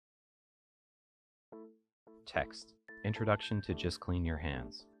Text. Introduction to Just Clean Your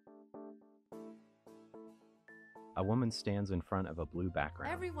Hands. A woman stands in front of a blue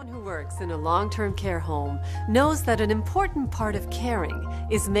background. Everyone who works in a long-term care home knows that an important part of caring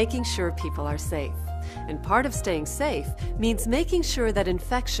is making sure people are safe. And part of staying safe means making sure that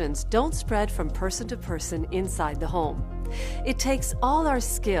infections don't spread from person to person inside the home. It takes all our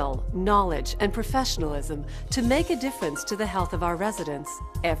skill, knowledge, and professionalism to make a difference to the health of our residents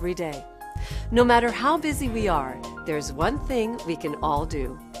every day. No matter how busy we are, there's one thing we can all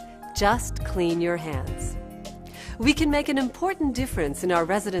do. Just clean your hands. We can make an important difference in our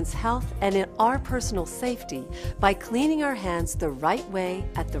residents' health and in our personal safety by cleaning our hands the right way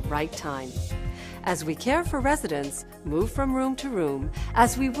at the right time. As we care for residents, move from room to room,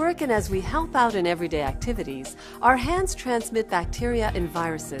 as we work and as we help out in everyday activities, our hands transmit bacteria and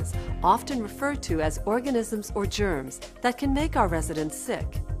viruses, often referred to as organisms or germs, that can make our residents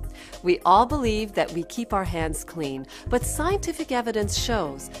sick. We all believe that we keep our hands clean, but scientific evidence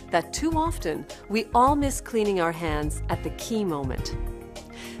shows that too often we all miss cleaning our hands at the key moment.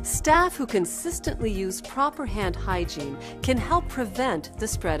 Staff who consistently use proper hand hygiene can help prevent the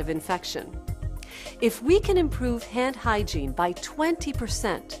spread of infection. If we can improve hand hygiene by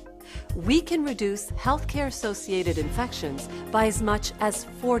 20%, we can reduce healthcare-associated infections by as much as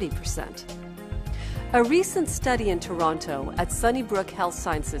 40%. A recent study in Toronto at Sunnybrook Health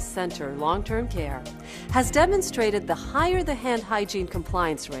Sciences Centre Long-Term Care has demonstrated the higher the hand hygiene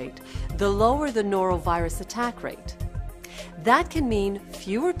compliance rate, the lower the norovirus attack rate. That can mean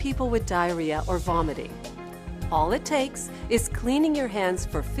fewer people with diarrhea or vomiting. All it takes is cleaning your hands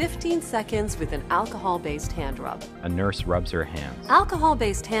for 15 seconds with an alcohol-based hand rub. A nurse rubs her hands.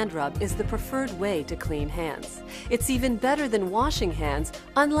 Alcohol-based hand rub is the preferred way to clean hands. It's even better than washing hands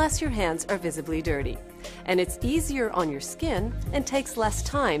unless your hands are visibly dirty. And it's easier on your skin and takes less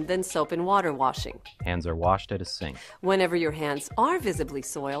time than soap and water washing. Hands are washed at a sink. Whenever your hands are visibly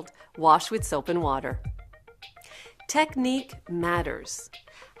soiled, wash with soap and water. Technique matters.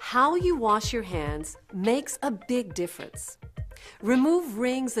 How you wash your hands makes a big difference. Remove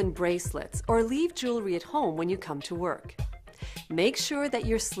rings and bracelets or leave jewelry at home when you come to work. Make sure that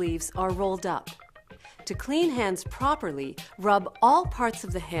your sleeves are rolled up. To clean hands properly, rub all parts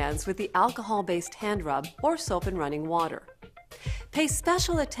of the hands with the alcohol-based hand rub or soap and running water. Pay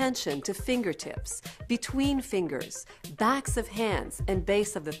special attention to fingertips, between fingers, backs of hands, and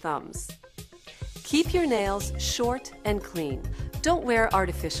base of the thumbs. Keep your nails short and clean. Don't wear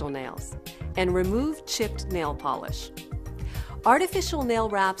artificial nails. And remove chipped nail polish. Artificial nail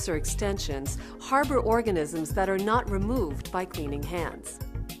wraps or extensions harbor organisms that are not removed by cleaning hands.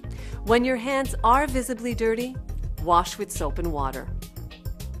 When your hands are visibly dirty, wash with soap and water.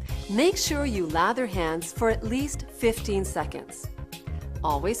 Make sure you lather hands for at least 15 seconds.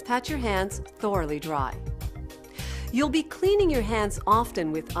 Always pat your hands thoroughly dry. You'll be cleaning your hands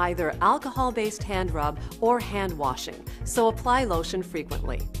often with either alcohol-based hand rub or hand washing, so apply lotion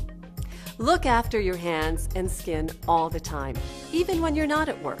frequently. Look after your hands and skin all the time, even when you're not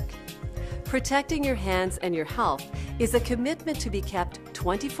at work. Protecting your hands and your health is a commitment to be kept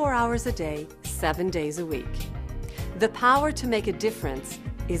 24 hours a day, 7 days a week. The power to make a difference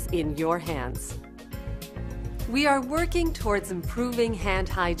is in your hands. We are working towards improving hand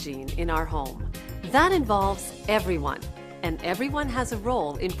hygiene in our home. That involves everyone, and everyone has a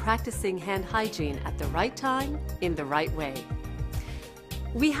role in practicing hand hygiene at the right time, in the right way.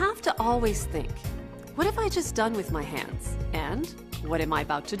 We have to always think, what have I just done with my hands? And what am I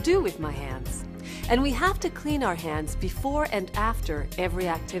about to do with my hands? And we have to clean our hands before and after every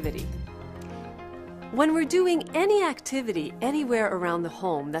activity. When we're doing any activity anywhere around the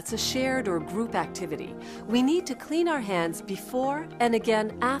home that's a shared or group activity, we need to clean our hands before and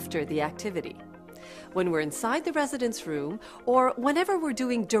again after the activity. When we're inside the resident's room or whenever we're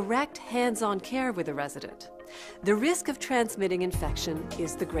doing direct hands-on care with a resident, the risk of transmitting infection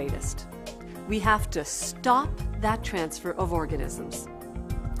is the greatest. We have to stop that transfer of organisms.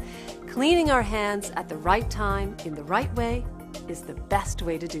 Cleaning our hands at the right time, in the right way, is the best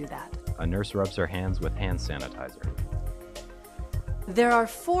way to do that. A nurse rubs her hands with hand sanitizer. There are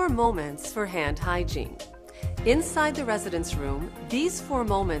 4 moments for hand hygiene. Inside the residence room, these 4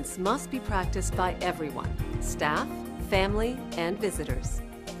 moments must be practiced by everyone, staff, family, and visitors.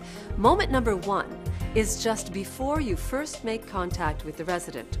 Moment number 1 is just before you first make contact with the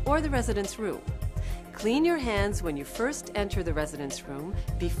resident or the resident's room. Clean your hands when you first enter the resident's room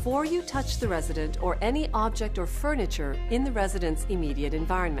before you touch the resident or any object or furniture in the resident's immediate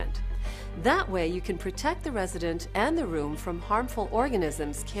environment. That way you can protect the resident and the room from harmful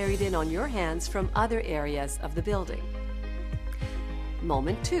organisms carried in on your hands from other areas of the building.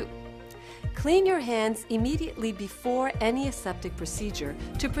 Moment 2. Clean your hands immediately before any aseptic procedure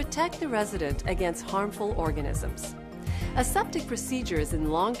to protect the resident against harmful organisms. Aseptic procedures in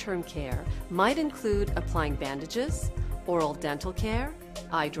long-term care might include applying bandages, oral dental care,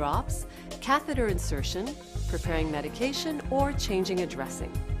 eye drops, catheter insertion, preparing medication, or changing a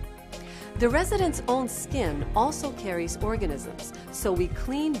dressing. The resident's own skin also carries organisms, so we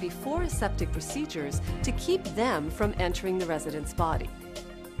clean before aseptic procedures to keep them from entering the resident's body.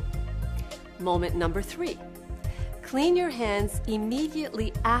 Moment number 3. Clean your hands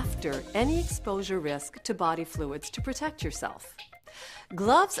immediately after any exposure risk to body fluids to protect yourself.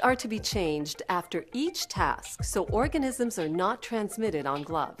 Gloves are to be changed after each task so organisms are not transmitted on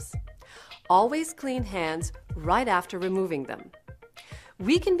gloves. Always clean hands right after removing them.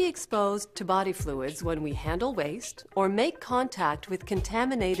 We can be exposed to body fluids when we handle waste or make contact with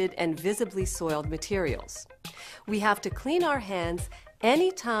contaminated and visibly soiled materials. We have to clean our hands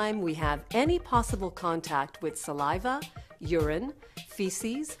anytime we have any possible contact with saliva, urine,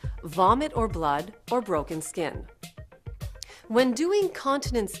 feces, vomit or blood, or broken skin. When doing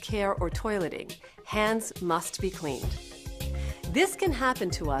continence care or toileting, hands must be cleaned. This can happen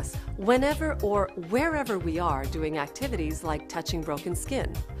to us whenever or wherever we are doing activities like touching broken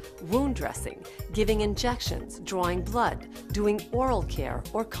skin, wound dressing, giving injections, drawing blood, doing oral care,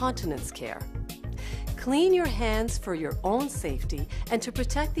 or continence care. Clean your hands for your own safety and to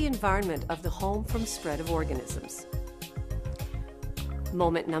protect the environment of the home from spread of organisms.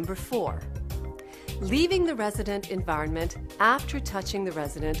 Moment number 4. Leaving the resident environment after touching the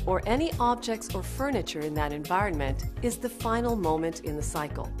resident or any objects or furniture in that environment is the final moment in the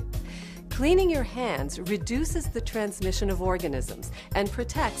cycle. Cleaning your hands reduces the transmission of organisms and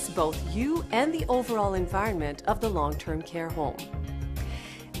protects both you and the overall environment of the long-term care home.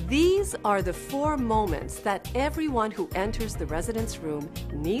 These are the 4 moments that everyone who enters the resident's room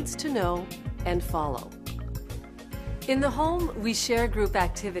needs to know and follow. In the home, we share group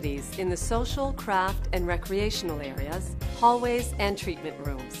activities in the social, craft, and recreational areas, hallways, and treatment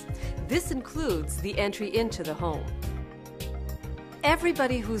rooms. This includes the entry into the home.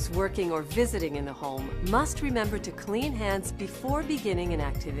 Everybody who's working or visiting in the home must remember to clean hands before beginning an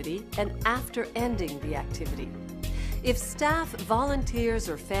activity and after ending the activity. If staff, volunteers,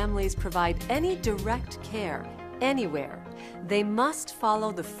 or families provide any direct care anywhere, they must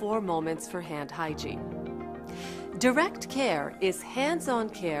follow the 4 moments for hand hygiene. Direct care is hands-on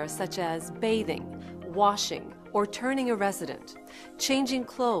care such as bathing, washing, or turning a resident, changing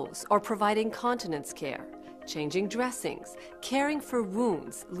clothes or providing continence care, changing dressings, caring for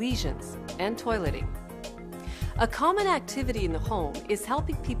wounds, lesions, and toileting. A common activity in the home is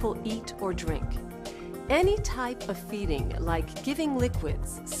helping people eat or drink. Any type of feeding, like giving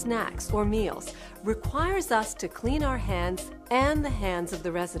liquids, snacks, or meals, requires us to clean our hands and the hands of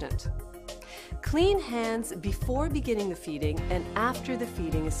the resident. Clean hands before beginning the feeding and after the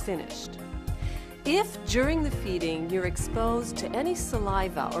feeding is finished. If during the feeding you're exposed to any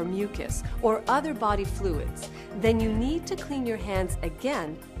saliva or mucus or other body fluids, then you need to clean your hands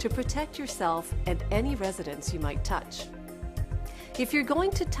again to protect yourself and any residents you might touch. If you're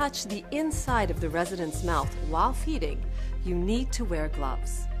going to touch the inside of the resident's mouth while feeding, you need to wear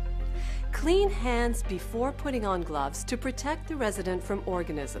gloves. Clean hands before putting on gloves to protect the resident from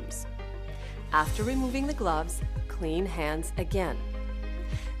organisms. After removing the gloves, clean hands again.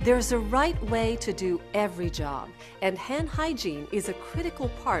 There's a right way to do every job, and hand hygiene is a critical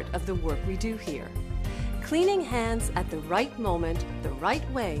part of the work we do here. Cleaning hands at the right moment, the right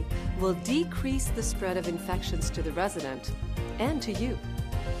way, will decrease the spread of infections to the resident and to you.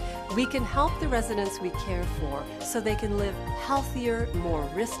 We can help the residents we care for so they can live healthier, more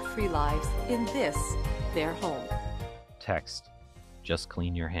risk-free lives in this, their home. Text. Just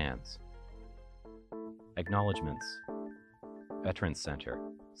clean your hands. Acknowledgements. Veterans Center,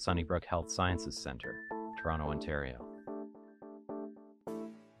 Sunnybrook Health Sciences Center, Toronto, Ontario.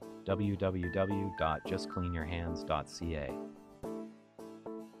 www.justcleanyourhands.ca